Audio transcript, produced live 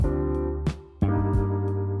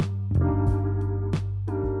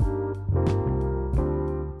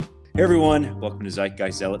Hey everyone, welcome to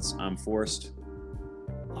Zealots. I'm Forrest.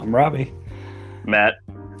 I'm Robbie. Matt.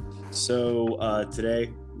 So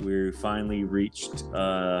today we finally reached,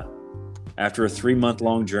 after a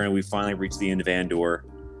 3-month-long journey, we finally reached the end of Andor,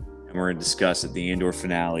 and we're going to discuss at the Andor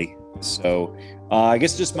finale. So I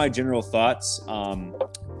guess just my general thoughts.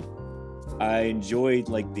 I enjoyed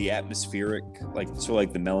the atmospheric,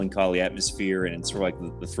 the melancholy atmosphere, and sort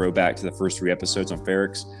of the throwback to the first 3 episodes on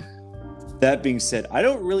Ferrix. That being said, I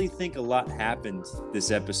don't really think a lot happened this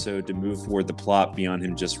episode to move forward the plot beyond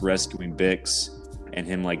him just rescuing Bix and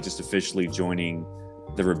him just officially joining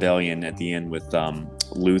the rebellion at the end with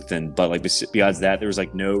Luthen. But besides that, there was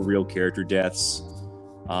no real character deaths.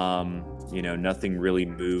 Nothing really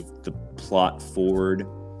moved the plot forward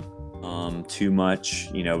too much.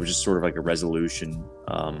 It was just sort of a resolution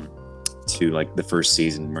to the first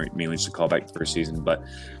season, mainly just to call back the first season. But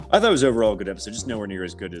I thought it was overall a good episode, just nowhere near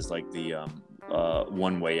as good as the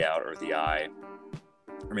One Way Out or The Eye,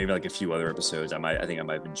 or maybe a few other episodes. I think I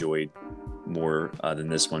might have enjoyed more than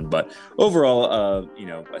this one. But overall,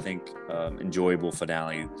 I think enjoyable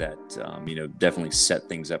finale that definitely set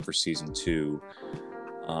things up for season 2.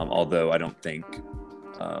 Although I don't think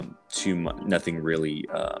nothing really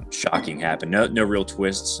shocking happened. No real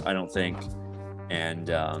twists, I don't think, and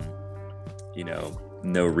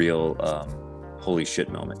no real holy shit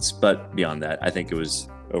moments. But beyond that, I think it was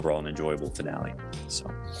overall an enjoyable finale.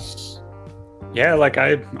 So yeah,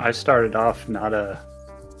 I started off not a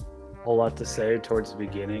whole lot to say towards the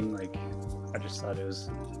beginning. I just thought it was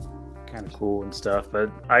kind of cool and stuff, but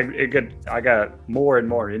I got more and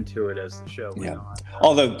more into it as the show went on.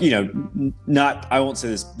 Although I won't say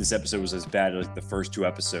this episode was as bad as the first 2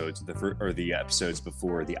 episodes, or the episodes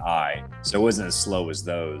before The Eye, so it wasn't as slow as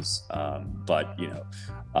those. But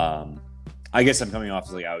I guess I'm coming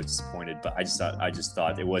off I was disappointed, but I just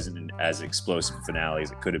thought it wasn't as explosive a finale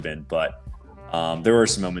as it could have been. But there were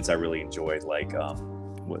some moments I really enjoyed,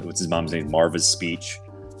 what's his mom's name, Marva's speech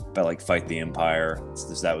about fight the Empire.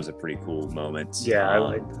 That was a pretty cool moment. Yeah, I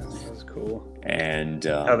liked that. That was cool. And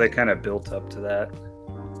how they kind of built up to that,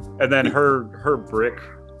 and then her brick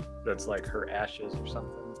that's her ashes or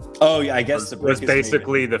something. Oh yeah, I guess the brick was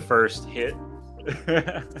basically the first hit.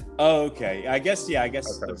 Oh, okay. I guess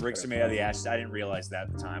the bricks are made out of the ashes. I didn't realize that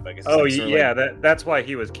at the time, but I guess. Oh yeah, that's why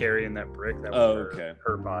he was carrying that brick. That was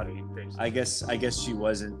her body. Basically. I guess she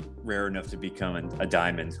wasn't rare enough to become a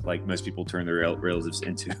diamond like most people turn their relatives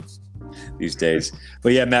into these days.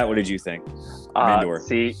 But yeah, Matt, what did you think?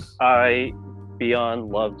 See, I beyond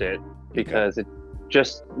loved it because it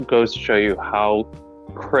just goes to show you how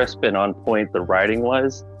crisp and on point the writing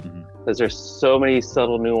was. Because there's so many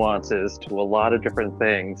subtle nuances to a lot of different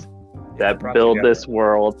things that build this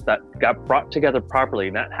world that got brought together properly,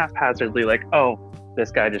 not haphazardly this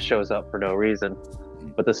guy just shows up for no reason.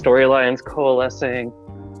 But the storylines coalescing,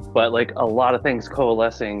 but a lot of things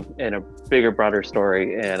coalescing in a bigger, broader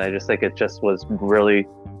story. And I just think it just was really,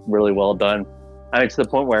 really well done. I mean, to the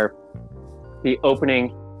point where the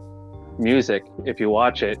opening music, if you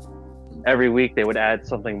watch it, every week they would add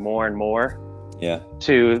something more and more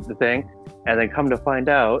to the thing, and then come to find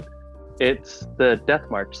out it's the Death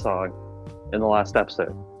March song in the last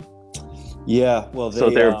episode. Yeah, well, so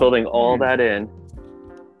they're building all that in.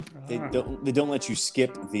 They don't let you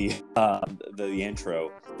skip the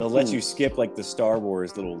intro. They'll let you skip the Star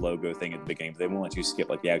Wars little logo thing at the beginning, but they won't let you skip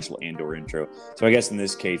the actual Andor intro. So I guess in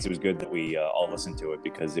this case it was good that we all listened to it,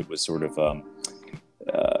 because it was sort of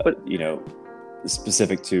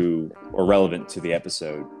specific to or relevant to the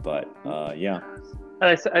episode. But yeah. And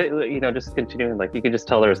I just continuing, you can just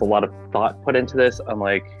tell there's a lot of thought put into this,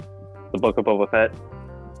 unlike the Book of Boba Fett,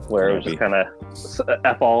 where it was just kind of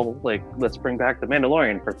F all, let's bring back the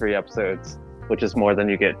Mandalorian for 3 episodes, which is more than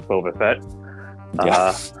you get Boba Fett.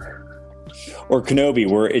 Or Kenobi,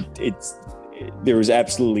 where there was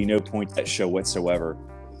absolutely no point to that show whatsoever.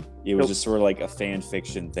 It was just sort of a fan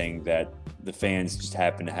fiction thing that the fans just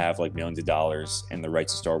happen to have millions of dollars and the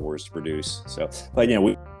rights to Star Wars to produce. So, but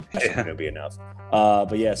it'll be enough.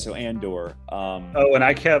 But yeah, so Andor. And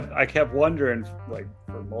I kept wondering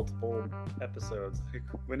for multiple episodes,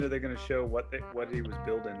 when are they going to show what he was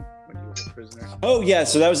building when he was a prisoner? Oh yeah,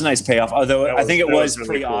 so that was a nice payoff. Although I think it was really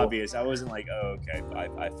pretty cool. obvious. I wasn't oh okay,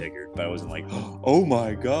 I figured, but I wasn't oh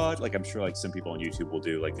my god. I'm sure some people on YouTube will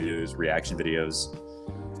do they do those reaction videos.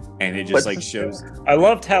 And it just shows. I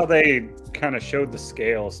loved how they kind of showed the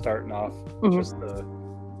scale starting off, just the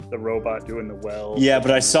robot doing the well. Yeah,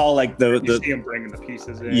 but I saw you see him bringing the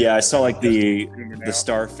pieces in. Yeah, I saw the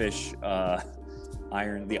starfish, the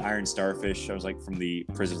iron starfish. I was from the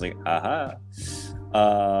prisoners, aha.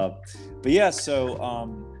 But yeah, so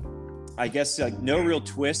I guess like no real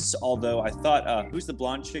twists. Although I thought, who's the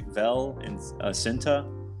blonde chick, Vel and Cinta?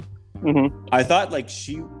 Mm-hmm. I thought like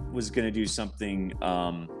she was gonna do something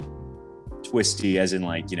twisty, as in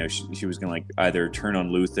like she was gonna like either turn on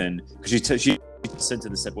Luthen because she sent to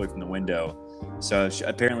the step away from the window. So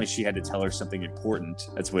apparently she had to tell her something important.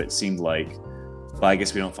 That's what it seemed like. But I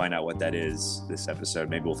guess we don't find out what that is this episode.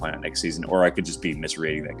 Maybe we'll find out next season, or I could just be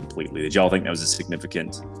misreading that completely. Did y'all think that was a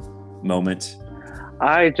significant moment?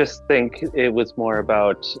 I just think it was more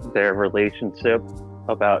about their relationship,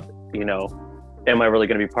 about, am I really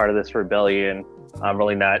going to be part of this rebellion? I'm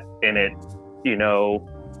really not in it,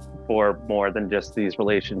 for more than just these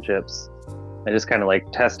relationships. And just kind of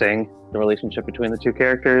like testing the relationship between the two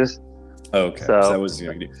characters. Okay, so that was.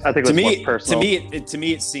 I think it was more personal. To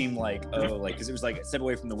me, it seemed like because it was like step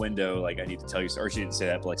away from the window. Like I need to tell you, or she didn't say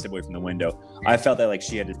that, but like step away from the window. I felt that like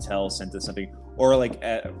she had to tell Cinta something, or like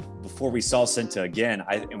before we saw Cinta again,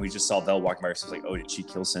 and we just saw Vel walking by her. So I was like, oh, did she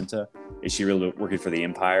kill Cinta? Is she really working for the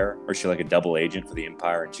Empire, or is she like a double agent for the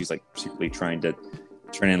Empire? And she's like secretly trying to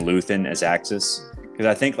turn in Luthen as Axis. Because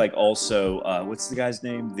I think like also what's the guy's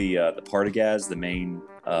name? The Partagaz, the main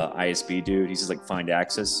ISB dude. He says like find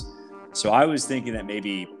Axis. So I was thinking that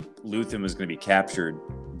maybe Luthen was going to be captured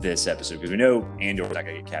this episode because we know Andor was not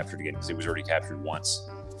going to get captured again because it was already captured once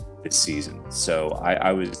this season. So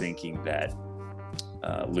I was thinking that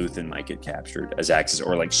Luthen might get captured as Axis,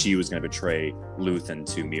 or like she was going to betray Luthen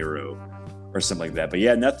to Miro or something like that. But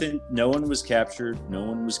yeah, no one was captured. No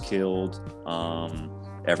one was killed.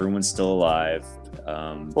 Everyone's still alive.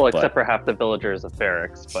 Except for half the villagers of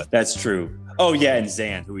Ferrix, but that's true. Oh yeah, and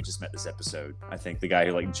Zan, who we just met this episode. I think the guy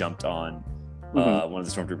who like jumped on one of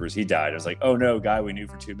the stormtroopers, he died. I was like, oh no, guy we knew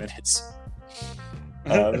for 2 minutes.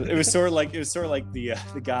 It was sort of like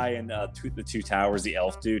the guy in the Two Towers, the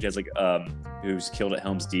elf dude has like who's killed at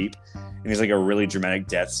Helm's Deep, and he's like a really dramatic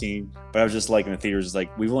death scene. But I was just like in the theaters, just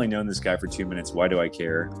like we've only known this guy for 2 minutes. Why do I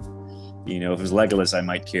care? If it was Legolas, I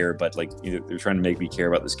might care, but like they're trying to make me care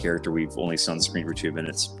about this character we've only seen on the screen for 2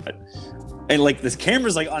 minutes. And like this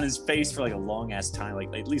camera's like on his face for like a long ass time,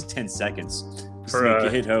 like at least 10 seconds. For a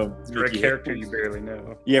hit home. For a character you barely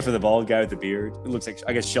know. Yeah, for the bald guy with the beard. It looks like,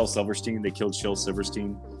 I guess, Shel Silverstein. They killed Shel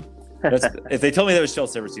Silverstein. If they told me that was Shel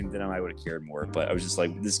Silverstein, then I would have cared more. But I was just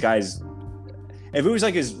like, this guy's... If it was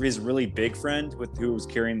like his really big friend with who was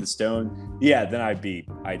carrying the stone, yeah, then I'd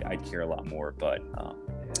care a lot more. But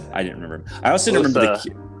I didn't remember him. I also didn't remember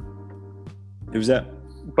Who was that?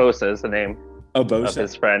 Bosa is the name. Oh, Bosa. Of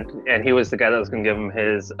his friend. And he was the guy that was going to give him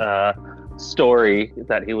his story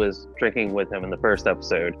that he was drinking with him in the first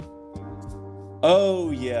episode.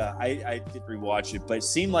 Oh, yeah. I did rewatch it, but it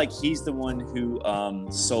seemed like he's the one who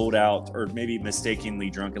sold out, or maybe mistakenly,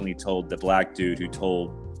 drunkenly told the black dude who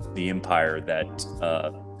told the Empire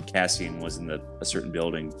that Cassian was in a certain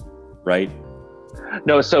building, right?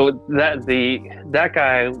 No, so that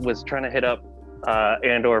guy was trying to hit up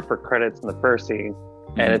Andor for credits in the first scene.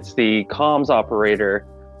 And it's the comms operator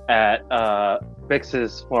at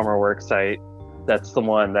Bix's former work site that's the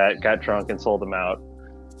one that got drunk and sold him out.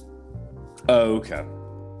 Oh, okay.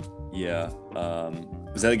 Yeah.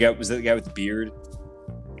 Was that the guy with the beard?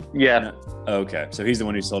 Yeah. No. Oh, okay. So he's the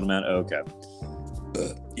one who sold him out? Oh, okay.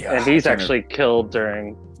 Yeah. And he's actually killed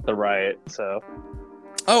during the riot, so...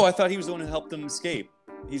 Oh, I thought he was the one who helped them escape.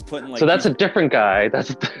 He's putting like... So that's a different guy.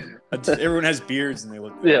 Everyone has beards and they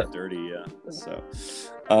look dirty, yeah. So,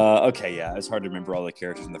 okay, yeah. It's hard to remember all the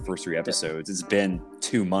characters in the first 3 episodes. It's been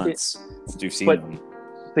 2 months since we've seen them.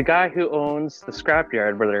 The guy who owns the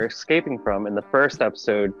scrapyard where they're escaping from in the first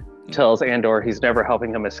episode tells Andor he's never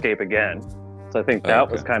helping him escape again. So I think that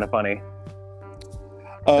was kind of funny.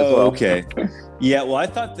 Oh, okay. Yeah, well, I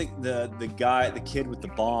thought the kid with the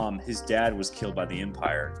bomb, his dad was killed by the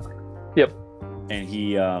Empire. Yep. And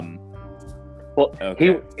he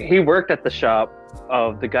he worked at the shop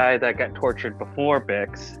of the guy that got tortured before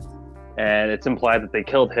Bix, and it's implied that they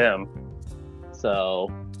killed him. So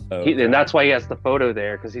and that's why he has the photo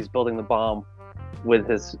there, because he's building the bomb with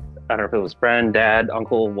his, I don't know if it was friend, dad,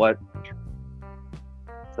 uncle, what.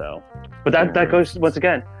 So, but that goes once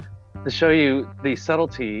again to show you the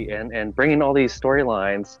subtlety and bringing all these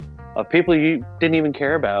storylines of people you didn't even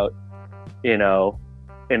care about,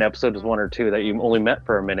 in episodes 1 or 2 that you only met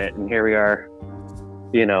for a minute, and here we are,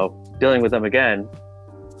 dealing with them again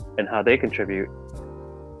and how they contribute.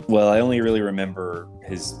 Well, I only really remember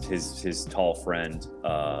his tall friend,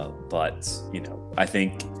 but I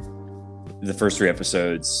think the first 3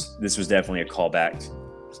 episodes, this was definitely a callback.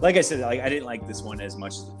 Like I said, I didn't like this one as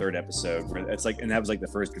much as the 3rd episode, where it's like, and that was like the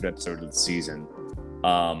first good episode of the season.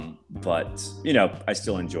 But I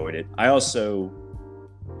still enjoyed it. I also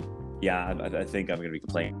Yeah, I think I'm going to be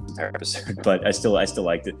complaining the entire episode, but I still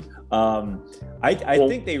liked it. I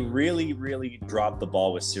think they really dropped the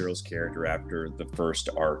ball with Cyril's character after the first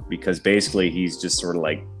arc, because basically he's just sort of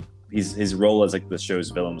like his role as like the show's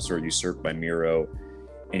villain was sort of usurped by Miro,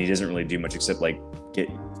 and he doesn't really do much except like get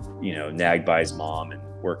nagged by his mom and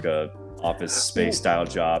work a Office Space style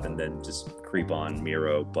job and then just creep on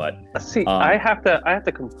Miro. But see, I have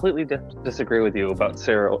to completely disagree with you about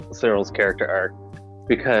Cyril's character arc,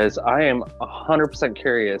 because I am 100%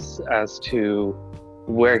 curious as to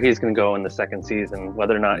where he's going to go in the second season,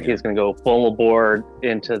 whether or not he's going to go full aboard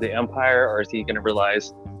into the Empire, or is he going to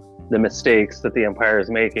realize the mistakes that the Empire is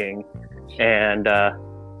making and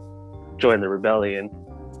join the rebellion.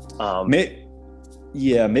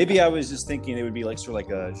 Maybe I was just thinking it would be like sort of like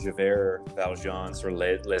a Javert Valjean sort of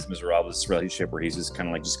Les Miserables relationship, where he's just kind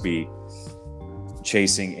of like just be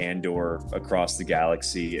chasing Andor across the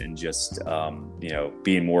galaxy and just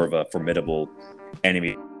being more of a formidable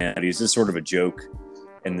enemy. And he's just sort of a joke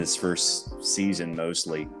in this first season.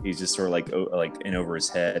 Mostly he's just sort of like in over his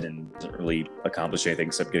head and doesn't really accomplish anything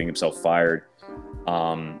except getting himself fired.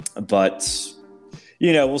 But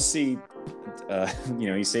we'll see.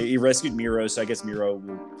 He rescued Miro, so I guess Miro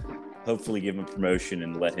will hopefully give him a promotion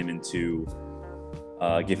and let him into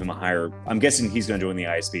give him a higher. I'm guessing he's going to join the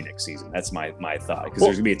ISB next season. That's my thought, because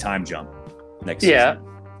there's going to be a time jump next season. Yeah,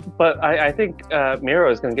 but I think Miro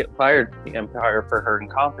is going to get fired from the Empire for her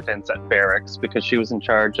incompetence at Barracks, because she was in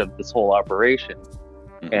charge of this whole operation.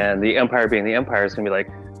 Mm-hmm. And the Empire, being the Empire, is going to be like,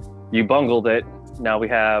 you bungled it. Now we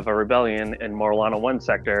have a rebellion in Morlana 1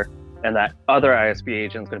 sector. And that other ISB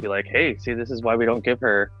agent is going to be like, hey, see, this is why we don't give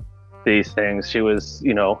her these things. She was,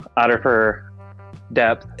 out of her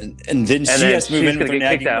depth. And then she has to move in with her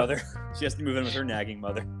nagging mother. She has to move in with her nagging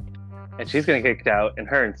mother. And she's going to get kicked out. And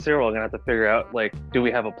her and Cyril are going to have to figure out, like, do we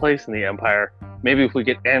have a place in the Empire? Maybe if we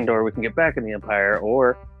get Andor, we can get back in the Empire.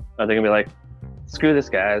 Or are they going to be like, screw this,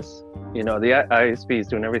 guys. The ISB is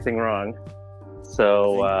doing everything wrong.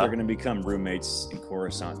 So they're going to become roommates in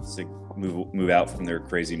Coruscant to move out from their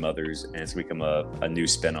crazy mothers, and it's going to become a new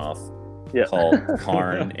spinoff called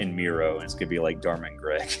Karn and Miro, and it's going to be like Dharma and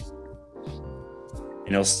Greg. And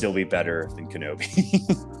it'll still be better than Kenobi.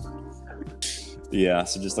 Yeah,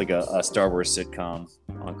 so just like a Star Wars sitcom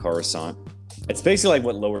on Coruscant. It's basically like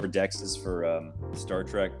what Lower Decks is for Star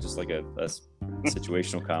Trek, just like a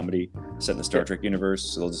situational comedy set in the Star Trek universe.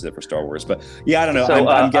 So they'll just do it for Star Wars. But yeah, I don't know. So,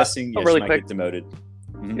 I'm guessing really she might quick, get demoted.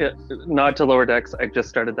 Mm-hmm. Yeah, nod to Lower Decks. I just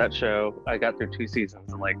started that show. I got through 2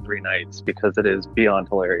 seasons in like 3 nights because it is beyond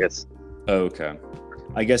hilarious. Okay.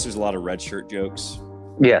 I guess there's a lot of red shirt jokes.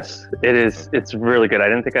 Yes, it is. It's really good. I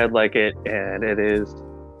didn't think I'd like it, and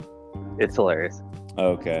it's hilarious.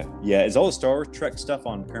 Okay. Yeah, is all the Star Trek stuff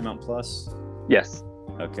on Paramount Plus? Yes.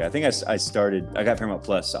 Okay. I think I got Paramount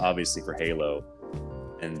Plus obviously for Halo.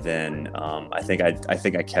 And then I think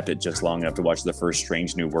I kept it just long enough to watch the first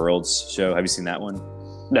Strange New Worlds show. Have you seen that one?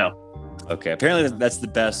 No. Okay. Apparently that's the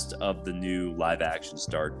best of the new live action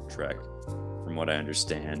Star Trek, from what I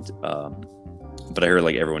understand. But I heard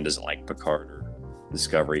like everyone doesn't like Picard or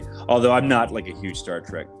Discovery. Although I'm not like a huge Star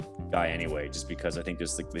Trek guy anyway, just because I think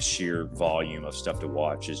just like the sheer volume of stuff to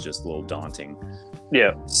watch is just a little daunting.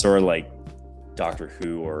 Yeah. Sort of like Doctor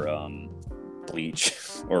Who or Bleach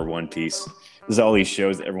or One Piece. There's all these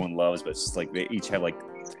shows that everyone loves, but it's just like they each have like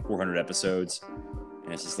 400 episodes,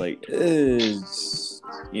 and it's just like,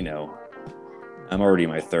 I'm already in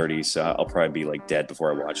my 30s, so I'll probably be like dead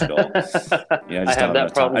before I watch it all. I just don't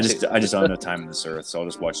have time. I just don't have enough time on this earth, so I'll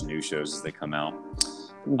just watch new shows as they come out.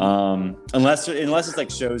 Unless it's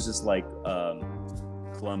like shows just like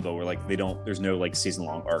Columbo, where like there's no like season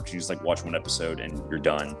long arcs. You just like watch one episode and you're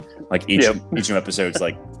done. Like each new episode's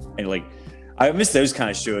like, and like. I miss those kind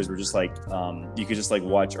of shows where just like you could just like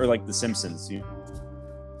watch, or like The Simpsons.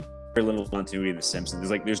 Very little continuity in The Simpsons.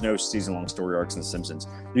 There's no season long story arcs in The Simpsons.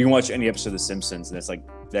 You can watch any episode of The Simpsons, and it's like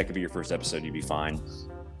that could be your first episode. You'd be fine.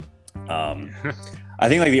 I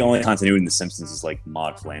think like the only continuity in The Simpsons is like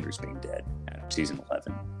Maude Flanders being dead at season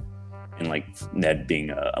 11, and like Ned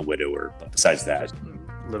being a widower. But besides that,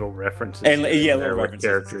 little references and little references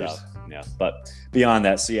characters. And stuff. Yeah, but beyond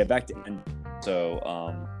that, so yeah, back to end.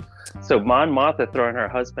 So Mon Mothma throwing her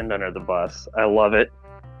husband under the bus. I love it.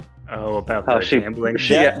 Oh, about how she gambling.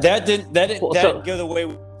 That didn't go the way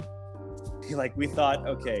we thought.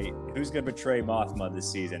 Okay, who's going to betray Mothma this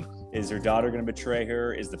season? Is her daughter going to betray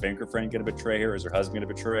her? Is the banker friend going to betray her? Is her husband going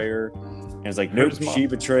to betray her? And it's like, nope, she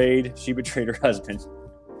betrayed her husband.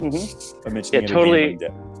 Mm-hmm. Yeah, totally.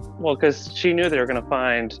 Well, because she knew they were going to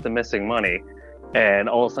find the missing money, and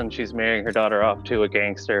all of a sudden she's marrying her daughter off to a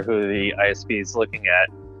gangster who the ISB is looking at.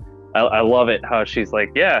 I love it how she's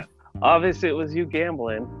like, yeah, obviously it was you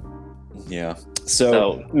gambling. Yeah.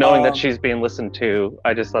 So knowing that she's being listened to,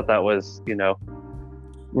 I just thought that was,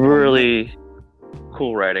 really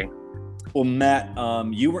cool writing. Well, Matt,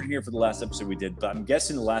 you weren't here for the last episode we did, but I'm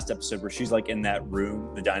guessing the last episode where she's like in that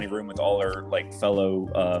room, the dining room, with all her like fellow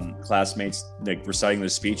classmates, like reciting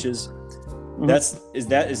those speeches. Mm-hmm. Is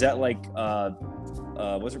that like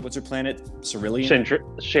what's her planet? Cerulean?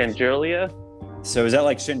 Chandrilia. So is that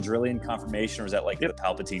like Chandrillian confirmation, or is that like the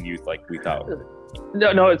Palpatine youth, like we thought?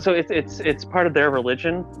 No. So it's part of their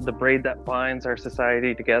religion, the braid that binds our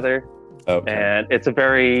society together. Okay. And it's a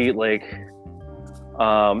very like,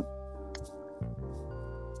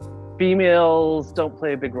 females don't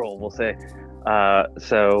play a big role, we'll say.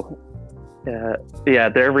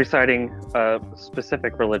 They're reciting a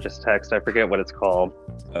specific religious text. I forget what it's called.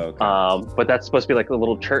 Okay. But that's supposed to be like a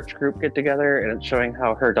little church group get together, and it's showing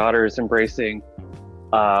how her daughter is embracing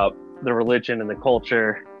the religion and the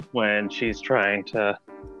culture when she's trying to,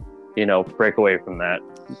 break away from that.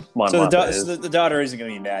 So the daughter isn't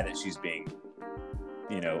going to be mad that she's being,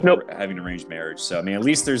 nope, having an arranged marriage. So I mean, at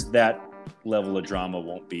least there's that level of drama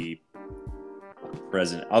won't be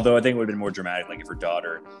present. Although I think it would have been more dramatic, like if her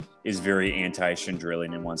daughter is very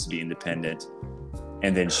anti-Chandrillian and wants to be independent,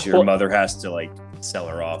 and then her mother has to like sell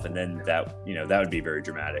her off, and then that would be very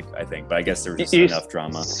dramatic, I think. But I guess there was just enough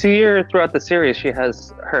drama. See her throughout the series, she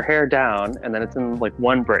has her hair down, and then it's in like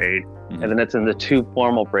one braid, and then it's in the two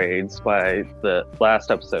formal braids by the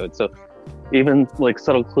last episode. So even like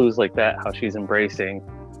subtle clues like that, how she's embracing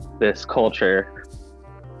this culture.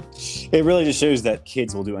 It really just shows that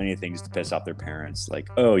kids will do anything just to piss off their parents. Like,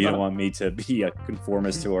 oh, you don't want me to be a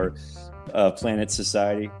conformist to our planet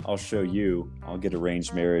society? I'll show you. I'll get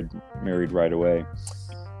arranged married right away.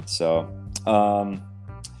 So, so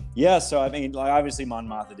I mean, like, obviously Mon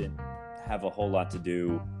Mothma didn't have a whole lot to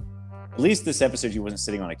do. At least this episode, she wasn't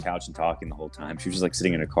sitting on a couch and talking the whole time. She was just like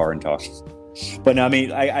sitting in a car and talking. But no, I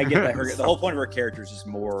mean, I get that the whole point of her character is just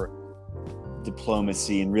more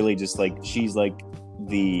diplomacy, and really just like she's like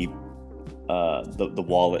the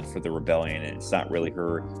wallet for the rebellion, and it's not really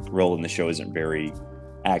her role in the show isn't very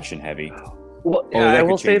action heavy. Well, I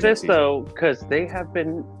will say this though, because they have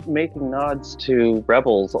been making nods to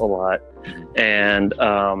Rebels a lot, and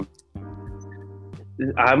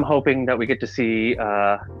I'm hoping that we get to see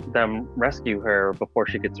them rescue her before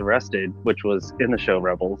she gets arrested, which was in the show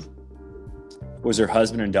Rebels. Was her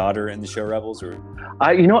husband and daughter in the show Rebels, or?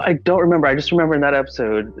 I don't remember. I just remember in that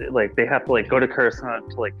episode, like they have to like go to Coruscant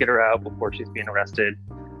to like get her out before she's being arrested,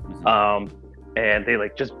 and they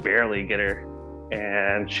like just barely get her,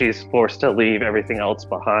 and she's forced to leave everything else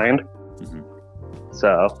behind.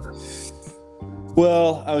 So,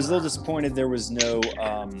 well, I was a little disappointed there was no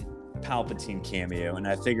Palpatine cameo, and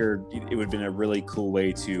I figured it would have been a really cool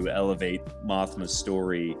way to elevate Mothma's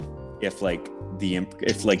story if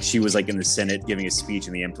she was like in the Senate giving a speech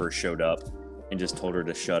and the Emperor showed up and just told her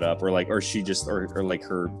to shut up, or like her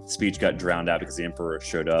speech got drowned out because the Emperor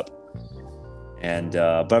showed up. And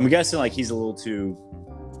but I'm guessing like he's a little too,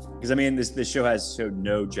 because I mean this show has showed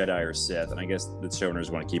no Jedi or Sith, and I guess the showrunners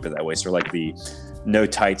want to keep it that way. So like the no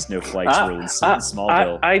tights, no flights rule in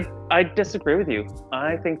Smallville. I disagree with you.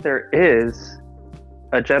 I think there is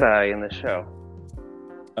a Jedi in this show.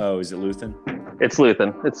 Oh, is it Luthen? It's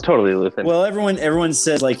Luthen. It's totally Luthen. Well, everyone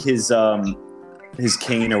said like his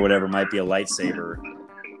cane or whatever might be a lightsaber,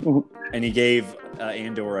 and he gave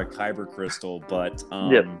Andor a kyber crystal, but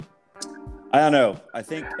I don't know. I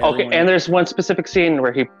think and there's one specific scene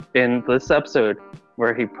where in this episode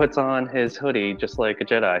where he puts on his hoodie just like a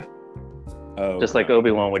Jedi. Oh, just like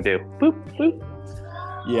Obi-Wan would do. Boop boop.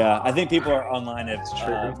 Yeah, I think people are online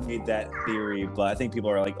have made that theory, but I think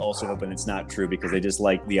people are like also hoping it's not true because they just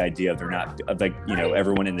like the idea of they're not like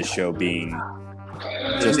everyone in the show being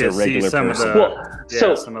just a regular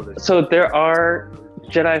person. So there are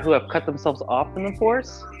Jedi who have cut themselves off from the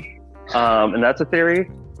Force, and that's a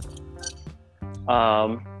theory.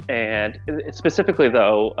 And specifically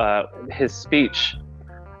though, his speech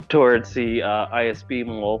towards the ISB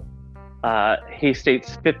mole. He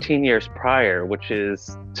states 15 years prior, which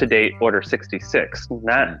is to date Order 66,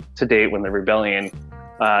 not to date when the rebellion,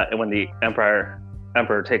 and when the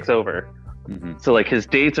Emperor takes over. So like his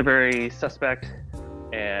dates are very suspect,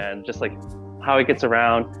 and just like how he gets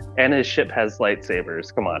around, and his ship has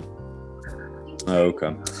lightsabers. Come on.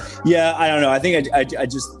 Okay. Yeah, I don't know. I think I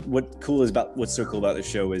just what's so cool about the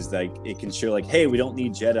show is like it can show like, hey, we don't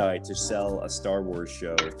need Jedi to sell a Star Wars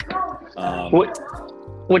show.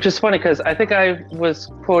 Which is funny because I think I was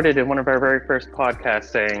quoted in one of our very first podcasts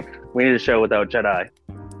saying we need a show without Jedi.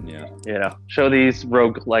 Yeah. Show these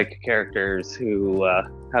rogue-like characters who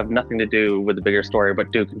have nothing to do with the bigger story,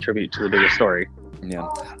 but do contribute to the bigger story. Yeah,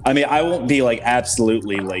 I mean, I won't be like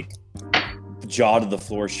absolutely like jaw to the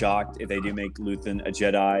floor shocked if they do make Luthen a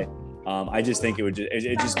Jedi. I just think it'd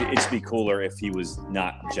just be cooler if he was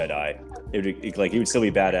not Jedi. He would still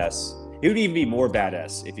be badass. He would even be more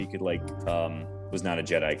badass if he could was not a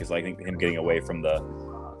Jedi, because I think him getting away from the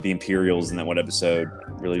Imperials in that one episode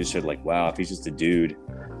really just showed like, wow, if he's just a dude,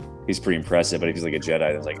 he's pretty impressive. But if he's like a Jedi,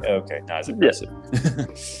 then it's like, oh, okay, not as impressive. Yeah.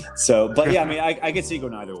 So, but yeah, I mean, I could see it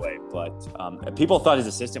going either way. But people thought his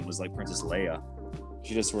assistant was like Princess Leia.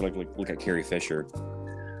 She just sort of like look at Carrie Fisher.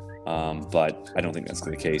 But I don't think that's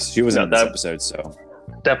the case. She wasn't in this episode, so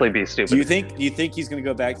definitely be stupid. Do you think he's going to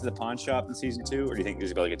go back to the pawn shop in season 2, or do you think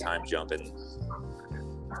there's going to be like a time jump and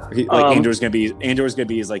Andor's going to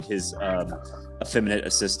be his effeminate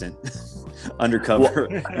assistant undercover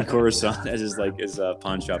in Coruscant as his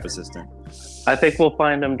pawn shop assistant? I think we'll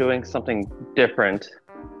find him doing something different,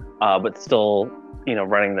 but still,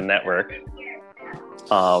 running the network.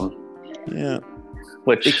 Yeah.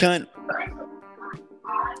 Which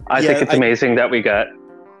I think it's amazing that we got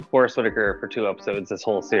Forrest Whitaker for 2 episodes this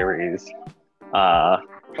whole series to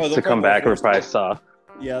come back and reprise Saw.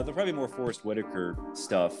 Yeah, there'll probably be more Forrest Whitaker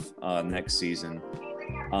stuff next season.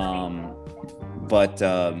 But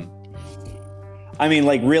I mean,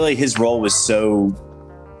 like, really, his role was so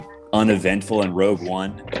uneventful in Rogue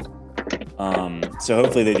One. So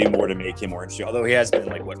hopefully they do more to make him more interesting. Although he has been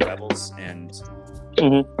Rebels and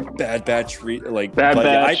Bad Batch,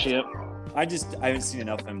 Yep. I haven't seen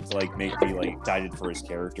enough of him to make me excited for his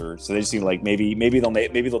character. So they just seem like maybe they'll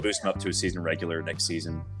boost him up to a season regular next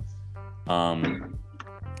season.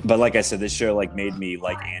 But like I said, this show made me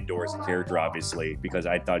like Andor as a character, obviously, because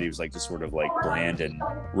I thought he was just sort of bland in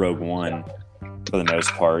Rogue One for the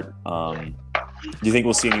most part. Do you think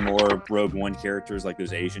we'll see any more Rogue One characters like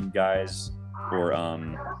those Asian guys, or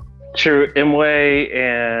True, Imwe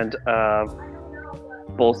and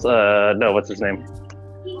both what's his name?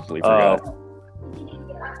 Completely forgot.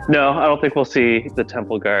 No, I don't think we'll see the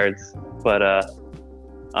Temple Guards, but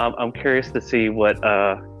I'm curious to see what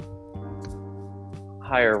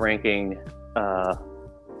higher ranking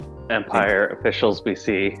Empire officials we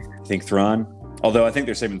see. I think Thrawn. Although I think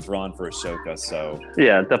they're saving Thrawn for Ahsoka, so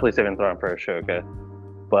yeah, definitely saving Thrawn for Ahsoka.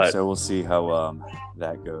 But so we'll see how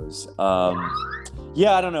that goes.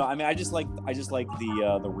 Yeah, I don't know. I mean, I just like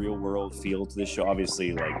the real world feel to this show.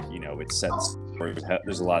 Obviously, it's set.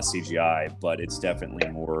 There's a lot of CGI, but it's definitely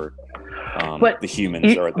more. The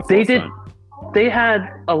humans are at the forefront. They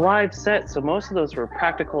had a live set, so most of those were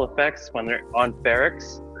practical effects when they're on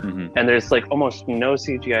Ferrix, and there's almost no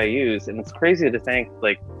CGI used, and it's crazy to think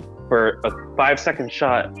for a 5-second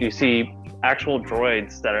shot, you see actual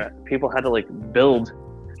droids that people had to build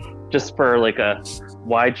just for a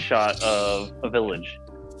wide shot of a village.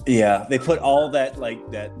 Yeah, they put all that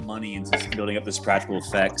that money into building up those practical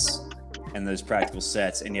effects and those practical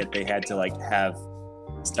sets, and yet they had to have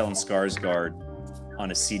Stellan Skarsgård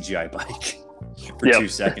on a CGI bike for 2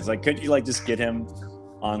 seconds. Couldn't you just get him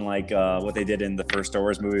on what they did in the first Star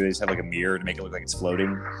Wars movie? They just have a mirror to make it look like it's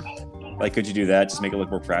floating. Could you do that? Just make it look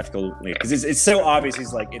more practical? Because it's so obvious.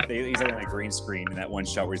 He's on a green screen in that one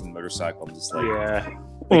shot where he's in the motorcycle. I'm just yeah.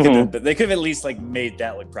 They could have at least made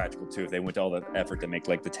that look practical too if they went to all the effort to make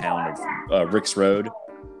the town of Rick's Road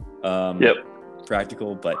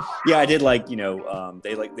practical. But yeah, I did they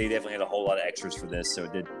definitely had a whole lot of extras for this. So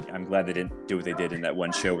I'm glad they didn't do what they did in that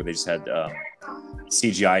one show where they just had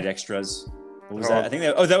CGI'd extras. What was that? I think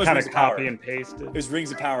that was kind Rings of of Power. copy and pasted. It was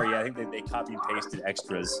Rings of Power. Yeah, I think they copy and pasted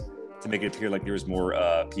extras to make it appear like there was more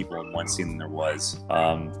people in one scene than there was.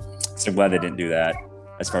 So I'm glad they didn't do that.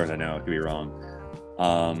 As far as I know, I could be wrong.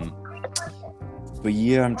 But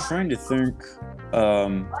yeah, I'm trying to think.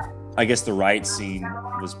 I guess the riot scene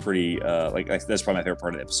was pretty. That's probably my favorite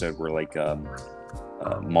part of the episode, where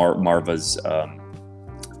Marva's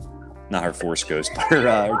not her Force ghost, but her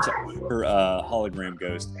hologram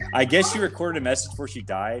ghost. I guess she recorded a message before she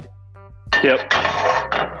died. Yep.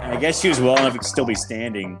 And I guess she was well enough to still be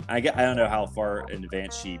standing. I don't know how far in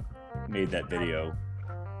advance she made that video,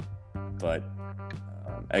 but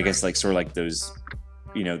I guess those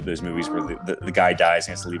those movies where the guy dies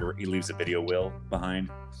and he leaves a video will behind.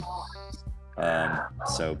 But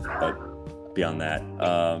beyond that,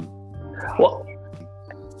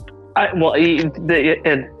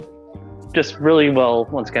 it just really well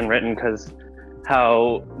once again written, because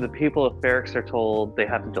how the people of Ferrix are told they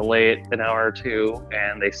have to delay it an hour or two,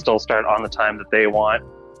 and they still start on the time that they want,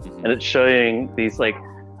 and it's showing these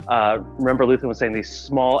remember Luthen was saying these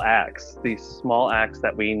small acts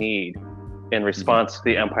that we need in response to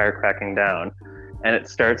the Empire cracking down, And it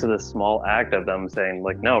starts with a small act of them saying,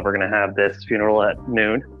 like, no, we're going to have this funeral at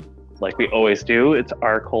noon, like we always do. It's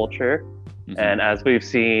our culture. Mm-hmm. And as we've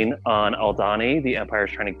seen on Aldani, the Empire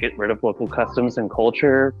is trying to get rid of local customs and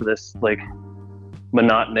culture for this, like,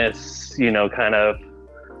 monotonous, you know, kind of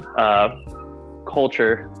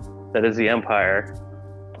culture that is the Empire.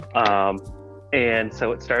 And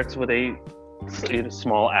so it starts with a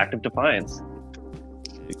small act of defiance.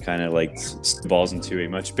 It kind of like balls into a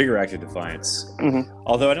much bigger act of defiance. Mm-hmm.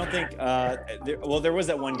 Although I don't think, there was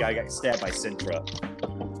that one guy got stabbed by Sintra.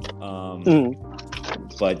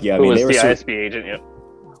 But yeah, I Who mean, was they were the ISB agent, yeah.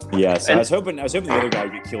 Yeah, so I was hoping the other guy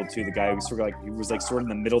would get killed too. The guy who was sort of like, he was like sort of in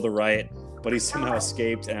the middle of the riot, but he somehow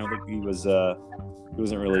escaped, and I don't think he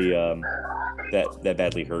wasn't really that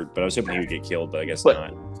badly hurt. But I was hoping he would get killed, but I guess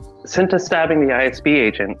not. Cinta stabbing the ISB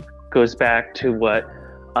agent goes back to what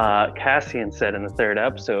Cassian said in the 3rd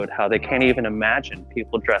episode, how they can't even imagine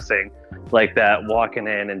people dressing like that, walking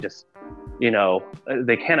in and just, you know,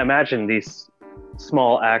 they can't imagine these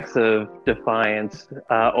small acts of defiance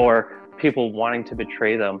or people wanting to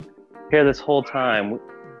betray them. Here this whole time,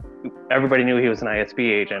 everybody knew he was an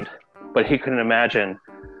ISB agent, but he couldn't imagine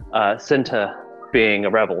Cinta being a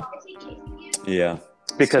rebel. Yeah.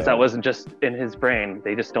 Because that wasn't just in his brain.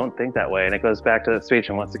 They just don't think that way. And it goes back to the speech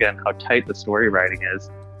and once again, how tight the story writing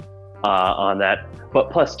is on that.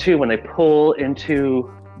 But plus two, when they pull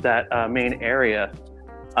into that main area,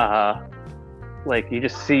 like you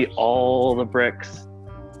just see all the bricks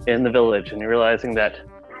in the village and you're realizing that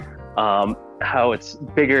how it's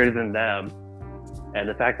bigger than them. And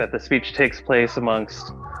the fact that the speech takes place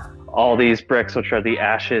amongst all these bricks, which are the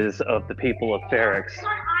ashes of the people of Ferrix.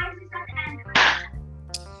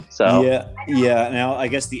 So yeah. Now I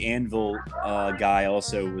guess the anvil guy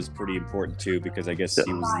also was pretty important too, because I guess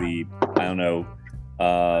he was the, I don't know,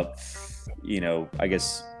 you know, I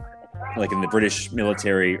guess like in the British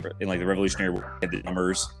military, in like the Revolutionary War, they had the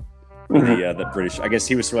drummers, the British. I guess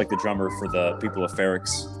he was sort of like the drummer for the people of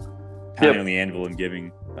Ferrix, pounding on the anvil and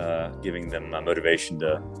giving them motivation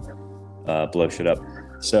to blow shit up.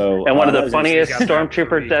 So, and one of the funniest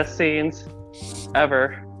stormtrooper death scenes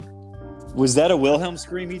ever. Was that a Wilhelm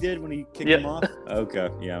scream he did when he kicked him off? Okay,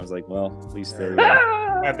 yeah, I was like, well, at least they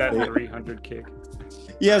had that 300 kick.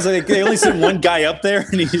 Yeah, I was like, they only sent one guy up there,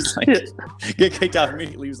 and he's like, get kicked off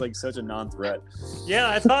immediately. He was like such a non-threat. Yeah,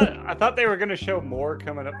 I thought they were gonna show more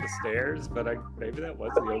coming up the stairs, but maybe that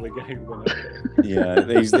was the only guy who went up there. Yeah,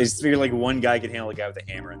 they figured like one guy could handle a guy with a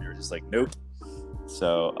hammer, and they were just like, nope.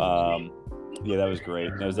 So, yeah, that was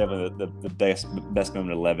great. That was definitely the best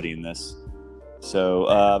moment of levity in this. So,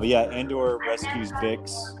 but yeah, Andor rescues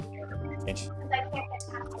Bix, and she's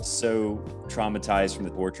so traumatized from the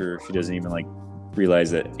torture, she doesn't even like realize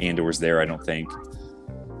that Andor's there. I don't think,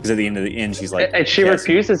 because at the end, she's like, and she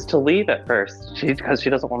refuses to leave at first, because she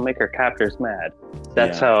doesn't want to make her captors mad.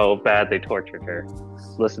 That's how bad they tortured her,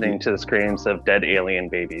 listening to the screams of dead alien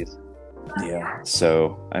babies. Yeah,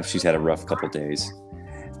 so she's had a rough couple days.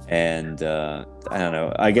 And I don't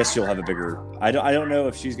know. I guess she'll have a bigger. I don't know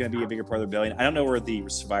if she's going to be a bigger part of the rebellion. I don't know where the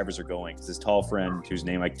survivors are going, because this tall friend whose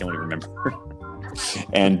name I don't even remember.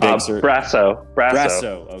 And Bixer.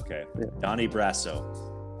 Brasso. Okay, yeah. Donnie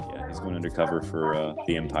Brasso. Yeah, he's going undercover for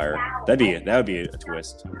the Empire. That would be a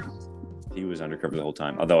twist. He was undercover the whole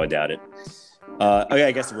time, although I doubt it. Okay,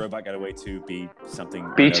 I guess the robot got away to be something.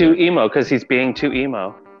 Be too emo, because he's being too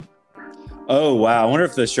emo. Oh wow! I wonder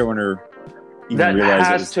if the showrunner. That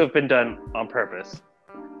has to have been done on purpose.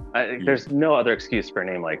 There's no other excuse for a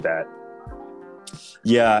name like that.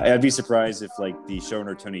 Yeah, I'd be surprised if like the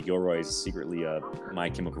showrunner Tony Gilroy is secretly a My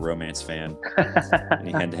Chemical Romance fan, and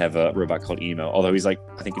he had to have a robot called Emo. Although he's like,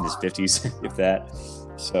 I think in his 50s, if that.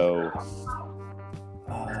 So,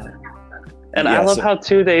 and I love how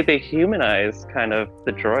too they humanize kind of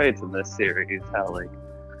the droids in this series. How like,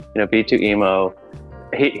 you know, B2 Emo.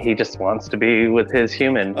 He just wants to be with his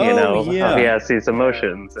human, how he has these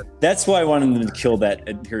emotions. That's why I wanted them to kill that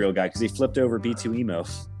Imperial guy, because he flipped over B2 Emo.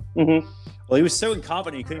 Mm-hmm. Well, he was so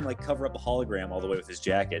incompetent, he couldn't like cover up a hologram all the way with his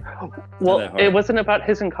jacket. Well, it wasn't about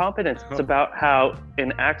his incompetence. It's about how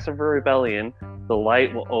in acts of a rebellion, the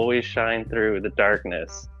light will always shine through the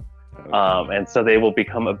darkness. Okay. And so they will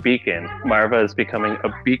become a beacon. Marva is becoming a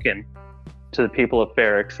beacon to the people of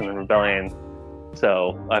Ferrix and the rebellion.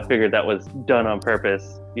 So I figured that was done on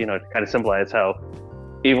purpose, to kind of symbolize how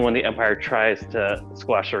even when the Empire tries to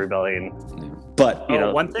squash the rebellion, but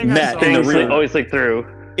one thing Matt, things always leak through.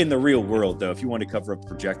 In the real world, though, if you want to cover up a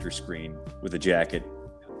projector screen with a jacket,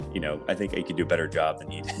 I think you could do a better job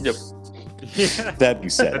than he did. Yep. Yeah. That being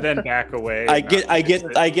said, and then back away. I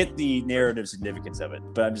get the narrative significance of it,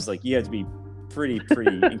 but I'm just like, you have to be pretty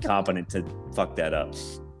incompetent to fuck that up.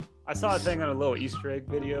 I saw a thing on a little Easter egg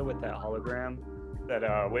video with that hologram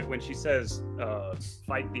that when she says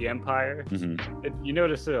fight the Empire, you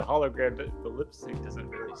notice the hologram, the lip sync doesn't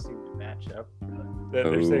really seem to match up.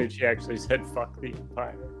 They're saying she actually said fuck the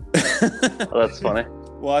Empire. Oh, that's funny.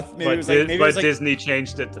 Well, maybe it was like Disney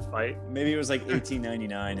changed it to fight. Maybe it was like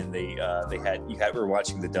 1899, and we were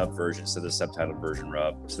watching the dubbed version instead of the subtitled version,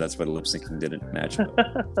 Rob. So that's why the lip syncing didn't match up.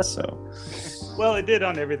 So, well, it did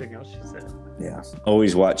on everything else she said. Yeah,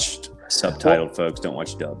 always watched subtitled, folks. Don't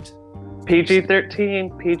watch dubbed.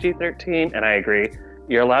 PG-13, and I agree.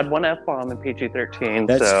 You're allowed one F-bomb in PG-13.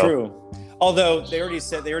 That's true. Although they already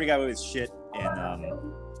got away with shit in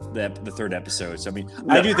the third episode. So I mean,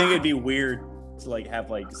 I do think it'd be weird to like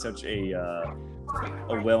have like such a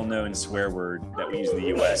well-known swear word that we use in the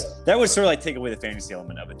U.S. That would sort of like take away the fantasy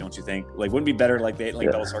element of it, don't you think? Like, wouldn't it be better like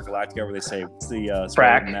Battlestar Galactica where they say it's the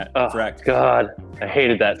frack? Oh, frack. God, I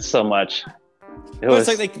hated that so much. It was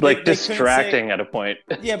like distracting at a point.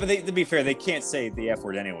 Yeah, but to be fair, they can't say the F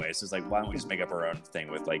word anyway. So it's like, why don't we just make up our own thing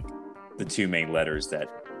with like the two main letters that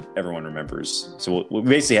everyone remembers? So we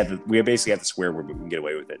basically have the swear word, but we can get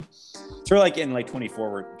away with it. Sort of like in like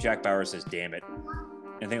 24, where Jack Bauer says "damn it,"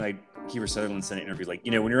 and I think like Kiefer Sutherland said in interviews, like,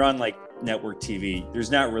 you know, when you're on like network TV,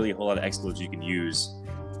 there's not really a whole lot of expletives you can use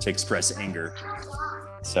to express anger.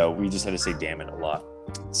 So we just had to say "damn it" a lot.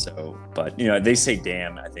 So, but you know, they say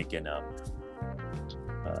 "damn," I think in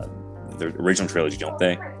the original trilogy, don't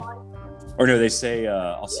they? Or no, they say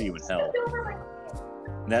 "I'll see you in hell."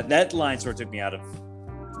 That line sort of took me out of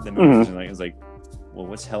the movie. It was like, well,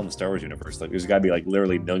 what's hell in the Star Wars universe? Like, there's got to be like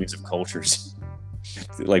literally millions of cultures.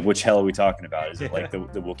 Like, which hell are we talking about? Is it like the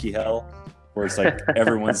Wookiee hell, where it's like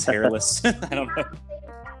everyone's hairless? I don't know.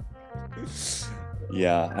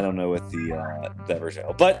 Yeah, I don't know what that version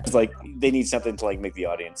of, but it's like they need something to like make the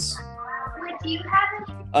audience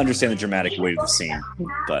understand the dramatic weight of the scene.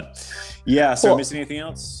 But yeah, so missing anything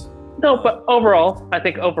else? No, but I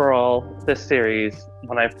think this series,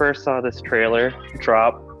 when I first saw this trailer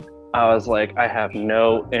drop, I was like, I have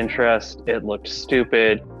no interest. It looked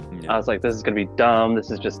stupid. Yeah. I was like, this is gonna be dumb.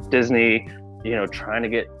 This is just Disney, you know, trying to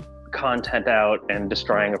get content out and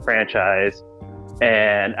destroying a franchise.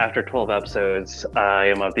 And after 12 episodes, I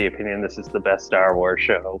am of the opinion this is the best Star Wars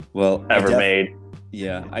show ever made.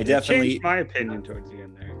 Yeah, I definitely changed my opinion towards the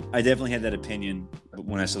end there. I definitely had that opinion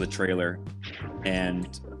when I saw the trailer,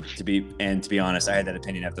 and to be honest, I had that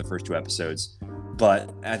opinion after the first two episodes.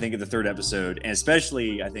 But I think at the third episode, and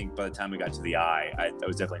especially I think by the time we got to the eye, I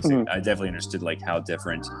was definitely I definitely understood like how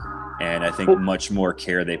different, and I think much more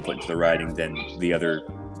care they put into the writing than the other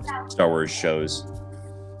Star Wars shows.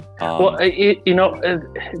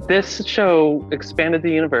 This show expanded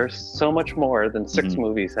the universe so much more than 6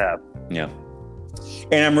 movies have. Yeah.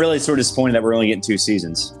 And I'm really sort of disappointed that we're only getting 2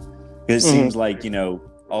 seasons. Because it seems like, you know,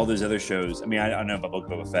 all those other shows, I mean, I don't know about Book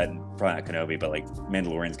of Boba Fett and probably not Kenobi, but like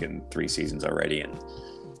Mandalorian's getting 3 seasons already. And,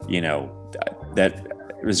 you know, that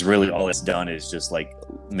is really all it's done is just like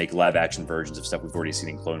make live action versions of stuff we've already seen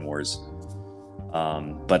in Clone Wars.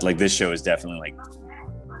 But like this show is definitely like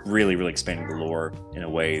really, really expanding the lore in a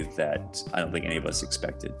way that I don't think any of us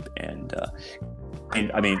expected. And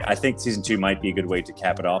I mean, I think season 2 might be a good way to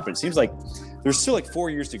cap it off, but it seems like there's still like 4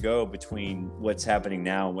 years to go between what's happening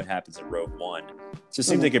now and what happens in Rogue One. So it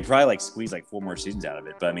seems they could probably like squeeze like 4 more seasons out of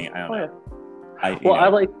it. But I mean, I don't know. I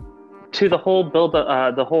like to the whole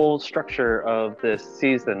the whole structure of this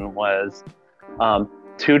season was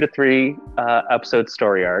 2 to 3 episode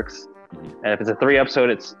story arcs. And if it's a 3 episode,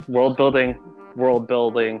 it's world building,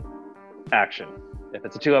 action. If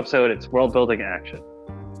it's a 2 episode, it's world building, action.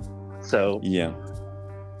 So yeah.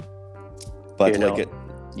 But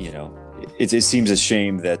it seems a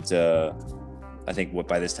shame that I think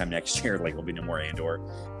by this time next year, like there'll be no more Andor,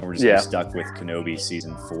 and we're just gonna be stuck with Kenobi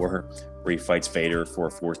season 4, where he fights Vader for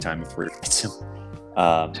a 4th time before he fights him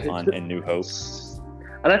on A New Hope.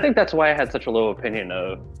 And I think that's why I had such a low opinion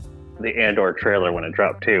of the Andor trailer when it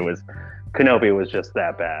dropped too. Was Kenobi was just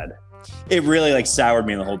that bad. It really like soured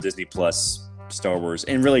me on the whole Disney Plus Star Wars,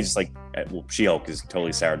 and really just like She-Hulk has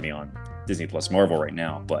totally soured me on Disney Plus Marvel right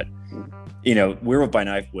now. But you know, Werewolf by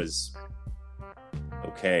Night was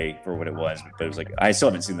okay for what it was, but it was like I still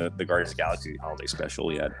haven't seen the Guardians of the Galaxy holiday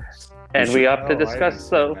special yet. And we have to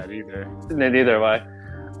discuss neither have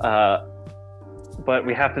I. But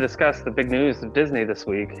we have to discuss the big news of Disney this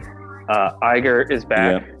week. Iger is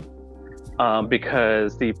back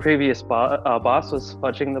because the previous boss was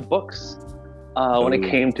fudging the books when it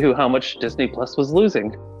came to how much Disney Plus was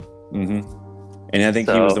losing. And I think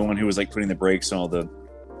he was the one who was like putting the brakes on all the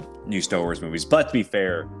new Star Wars movies. But to be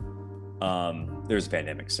fair, There's a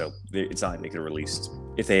pandemic, so it's not like they could have released.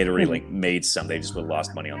 If they had already like made some, they just would have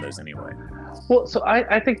lost money on those anyway. Well, so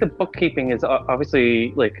I think the bookkeeping is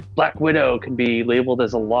obviously like Black Widow can be labeled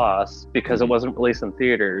as a loss because it wasn't released in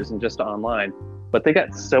theaters and just online, but they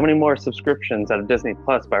got so many more subscriptions out of Disney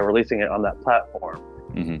Plus by releasing it on that platform.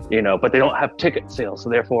 You know, but they don't have ticket sales, so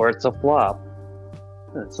therefore it's a flop.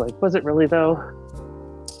 And it's like, was it really though?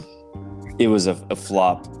 It was a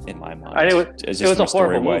flop in my mind. It was a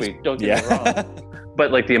horrible movie. Don't get me wrong.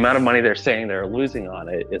 But like the amount of money they're saying they're losing on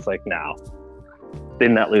it is like, now they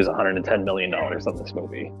did not lose $110 million on this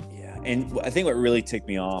movie. Yeah, and I think what really ticked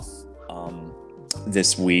me off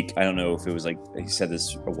this week, I don't know if it was like he said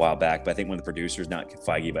this a while back, but I think one of the producers, not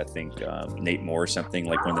Feige, but I think Nate Moore or something,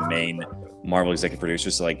 like one of the main Marvel executive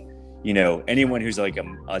producers, so like, you know, anyone who's like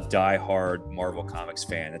a diehard Marvel Comics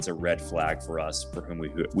fan, that's a red flag for us, for whom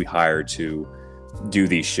we hire to do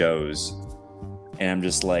these shows. And I'm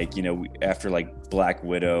just like, you know, after like Black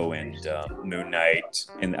Widow and Moon Knight,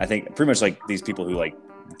 and I think pretty much like these people who like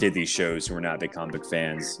did these shows who are not big comic book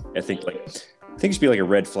fans, I think it should be like a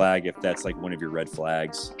red flag if that's like one of your red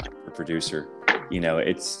flags for producer. You know,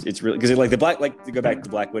 it's really because like to go back to the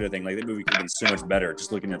Black Widow thing, like that movie could have been so much better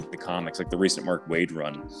just looking at the comics. Like the recent Mark Waid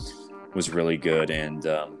run was really good, and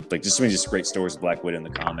like just so many great stories of Black Widow in the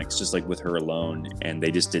comics, just like with her alone, and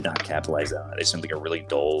they just did not capitalize on it. It seemed like a really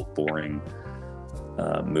dull, boring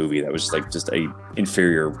movie that was just a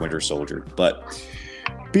inferior Winter Soldier. But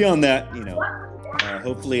beyond that, you know,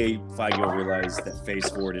 hopefully Feige will realize that Phase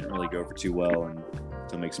 4 didn't really go over too well, and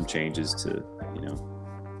they'll make some changes to, you know,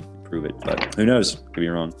 improve it. But who knows? Could be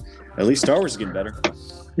wrong. At least Star Wars is getting better.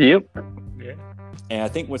 Yep. Yeah. And I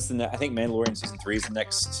think I think Mandalorian season 3 is the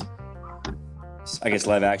next, I guess,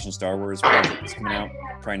 live action Star Wars project that's coming out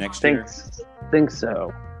probably next year. Think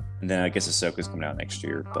so. And then I guess Ahsoka's coming out next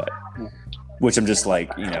year, but which I'm just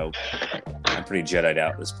like, you know, I'm pretty Jedi'd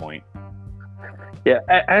out at this point. Yeah,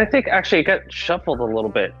 I think actually it got shuffled a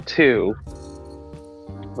little bit too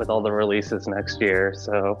with all the releases next year.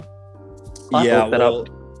 So yeah, well,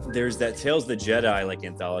 there's that Tales of the Jedi like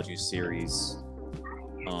anthology series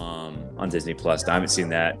on Disney Plus. I haven't seen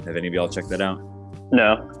that. Have any of y'all checked that out?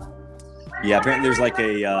 No. Yeah, apparently there's like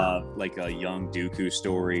a young Dooku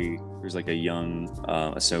story. There's like a young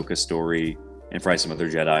Ahsoka story, and probably some other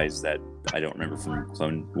Jedis that I don't remember from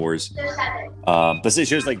Clone Wars. But it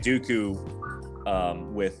shows like Dooku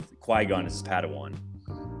with Qui-Gon as his Padawan.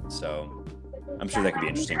 So I'm sure that could be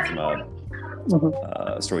interesting from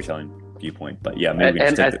a storytelling viewpoint. But yeah, maybe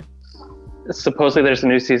we can supposedly there's a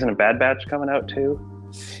new season of Bad Batch coming out too.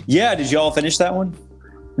 Yeah, did y'all finish that one?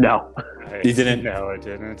 No. You didn't? No, I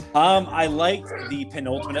didn't. I liked the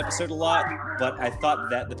penultimate episode a lot, but I thought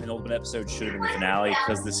that the penultimate episode should have been the finale,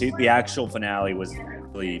 because the actual finale was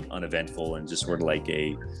really uneventful and just sort of like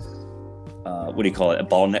a what do you call it? A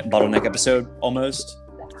bottleneck episode almost.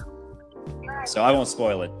 So I won't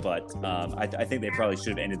spoil it, but I think they probably should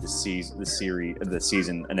have ended the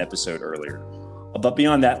season an episode earlier. But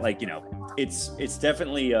beyond that, like, you know, it's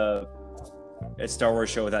definitely a Star Wars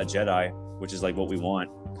show without Jedi, which is like what we want.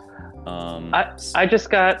 I just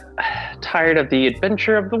got tired of the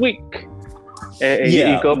adventure of the week.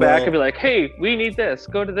 You go back and be like, hey, we need this.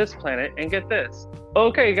 Go to this planet and get this.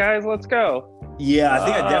 Okay, guys, let's go. Yeah, I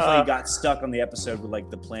think I definitely got stuck on the episode with like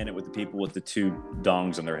the planet with the people with the two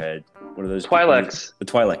dongs on their head. What are those? Twi'leks. The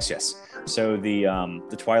Twi'leks, yes. So the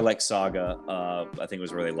Twi'lek saga, I think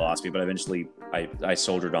was where they lost me, but eventually I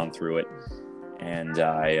soldiered on through it, and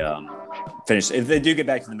I finished. If they do get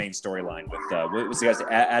back to the main storyline with what's the guy's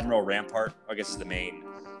Admiral Rampart, I guess is the main.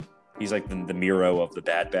 He's like the Miro of the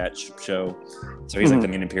Bad Batch show, so he's like the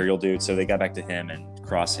main Imperial dude. So they got back to him and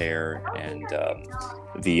Crosshair and the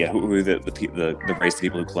race of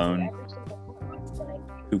people who cloned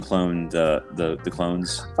the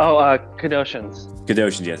clones. Oh, Cadoshans.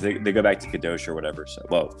 Cadoshans, yes. They go back to Kadosh or whatever. So,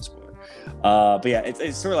 whoa, spoiler. But yeah,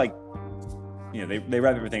 it's sort of like, you know, they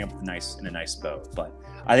wrap everything up in a nice bow. But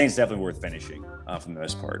I think it's definitely worth finishing for the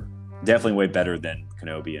most part. Definitely way better than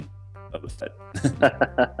Kenobi and Boba Fett.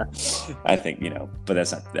 I think, you know, but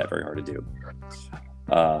that's not that very hard to do.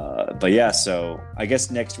 But yeah, so I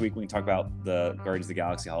guess next week we can talk about the Guardians of the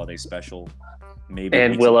Galaxy Holiday Special. Maybe.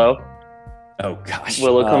 And Willow. Oh gosh.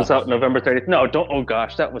 Willow comes out November 30th. No, don't. Oh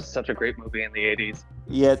gosh, that was such a great movie in the 80s.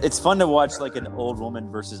 Yeah, it's fun to watch like an old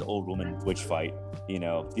woman versus old woman witch fight. You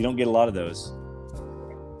know, you don't get a lot of those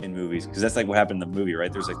in movies, because that's like what happened in the movie,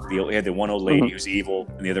 right? There's like we had the one old lady who's evil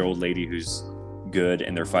and the other old lady who's good,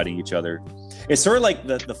 and they're fighting each other. It's sort of like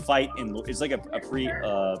the fight in, it's like a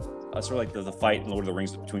sort of like the fight in Lord of the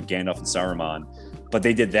Rings between Gandalf and Saruman, but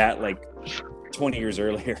they did that like 20 years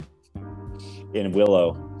earlier in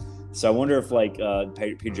Willow. So I wonder if like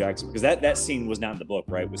Peter Jackson, because that scene was not in the book,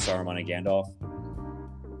 right, with Saruman and Gandalf.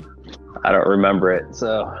 I don't remember it,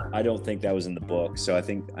 so I don't think that was in the book. So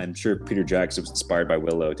I'm sure Peter Jackson was inspired by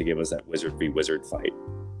Willow to give us that wizard v wizard fight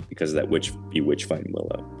because of that witch v witch fight in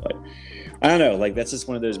Willow. But I don't know, like that's just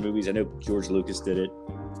one of those movies. I know George Lucas did it,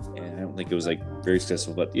 and I don't think it was like very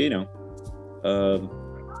successful. But I'm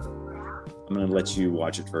gonna let you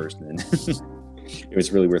watch it first, and then it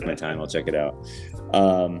was really worth my time. I'll check it out.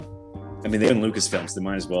 I mean, they're in Lucasfilms. They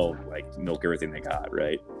might as well like milk everything they got,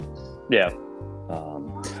 right? yeah.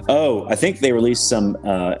 I think they released some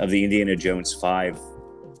of the Indiana Jones 5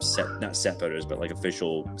 not set photos, but like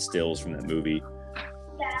official stills from that movie.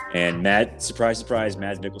 And surprise, surprise,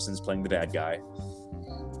 Mads Mikkelsen's playing the bad guy.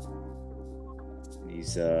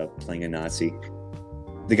 He's playing a Nazi.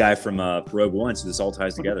 The guy from Rogue One, so this all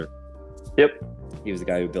ties together. Yep. He was the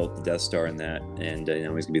guy who built the Death Star in that, and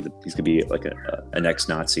he's gonna be like an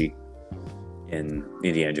ex-Nazi in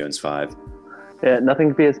Indiana Jones 5. Yeah, nothing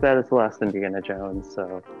could be as bad as the last Indiana Jones.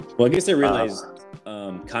 So, well, I guess they realized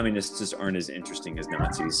communists just aren't as interesting as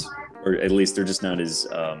Nazis, or at least they're just not as.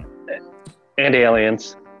 And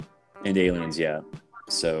aliens. And aliens, yeah.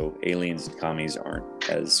 So aliens and commies aren't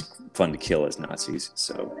as fun to kill as Nazis.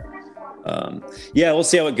 So, yeah, we'll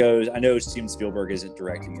see how it goes. I know Steven Spielberg isn't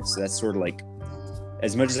directing it, so that's sort of like.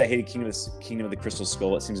 As much as I hated Kingdom of the Crystal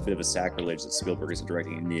Skull, it seems a bit of a sacrilege that Spielberg isn't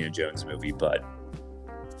directing an Indiana Jones movie, but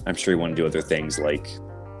I'm sure he wanted to do other things like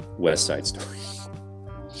West Side Story.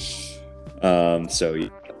 I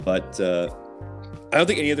don't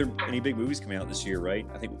think any big movies coming out this year, right?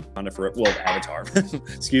 I think Avatar.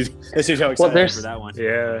 Excuse me. That's just how excited I am for that one.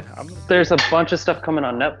 Yeah. There's a bunch of stuff coming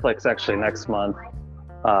on Netflix actually next month.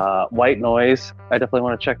 White Noise, I definitely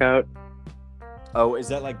want to check out. Oh, is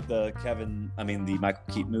that like the Michael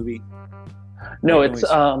Keaton movie? No, White it's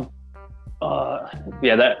Noise?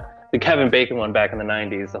 the Kevin Bacon one back in the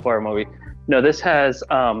 90s, the horror movie. No, this has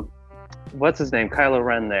what's his name? Kylo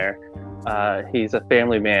Ren there. He's a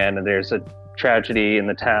family man, and there's a tragedy in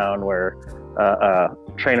the town where a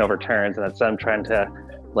train overturns, and it's them trying to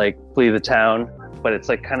like flee the town. But it's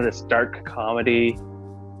like kind of this dark comedy.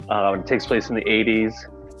 It takes place in the 80s.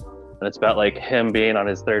 And it's about like him being on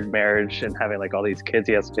his third marriage and having like all these kids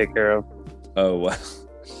he has to take care of. Oh, wow.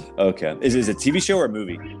 Okay. Is it a TV show or a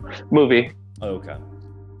movie? Movie. Oh, okay.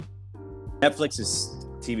 Netflix's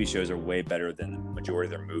TV shows are way better than the majority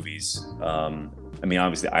of their movies.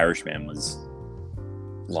 Obviously, Irishman was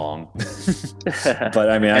long, but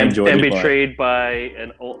I enjoyed it. And betrayed by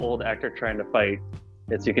an old actor trying to fight.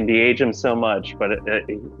 You can de-age him so much, but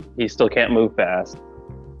he still can't move fast.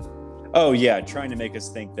 Oh, yeah, trying to make us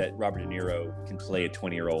think that Robert De Niro can play a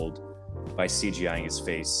 20-year-old by CGIing his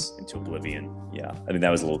face into oblivion. Yeah, that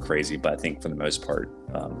was a little crazy, but I think for the most part,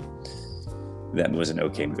 that was an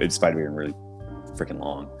okay movie, despite being really freaking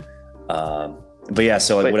long. But yeah,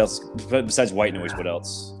 so what else? Besides White Noise, what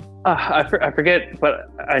else? I forget, but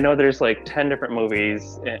I know there's like 10 different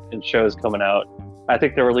movies and shows coming out. I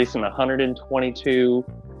think they're releasing 122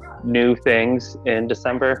 new things in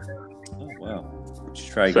December. Oh, wow. Just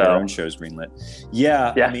try to get our own shows greenlit.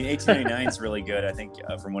 Yeah. 1899 is really good. I think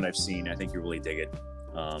from what I've seen, I think you really dig it.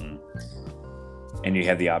 And you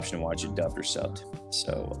have the option to watch it dubbed or subbed.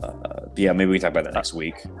 So, yeah, maybe we can talk about that next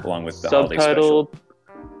week, along with the holiday special.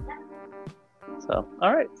 So,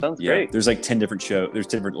 all right, sounds great. There's like 10 different shows. There's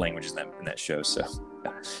 10 different languages in that show. So,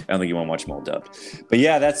 I don't think you want to watch them all dubbed. But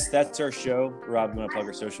yeah, that's our show. Rob, you want to plug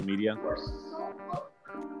our social media?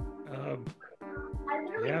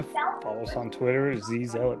 Yeah, follow us on Twitter,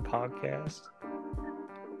 Zealot Podcast.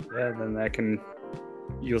 Yeah, then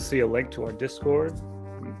you'll see a link to our Discord.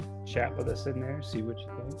 Chat with us in there, see what you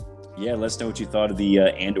think. Yeah, let us know what you thought of the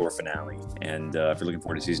Andor finale, and if you're looking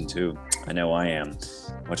forward to season 2. I know I am,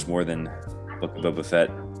 much more than Book of Boba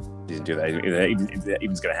Fett season 2. If that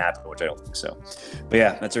even's going to happen, which I don't think so. But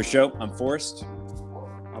yeah, that's our show. I'm Forrest.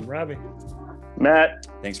 I'm Robbie. Matt.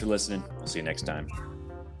 Thanks for listening. We'll see you next time.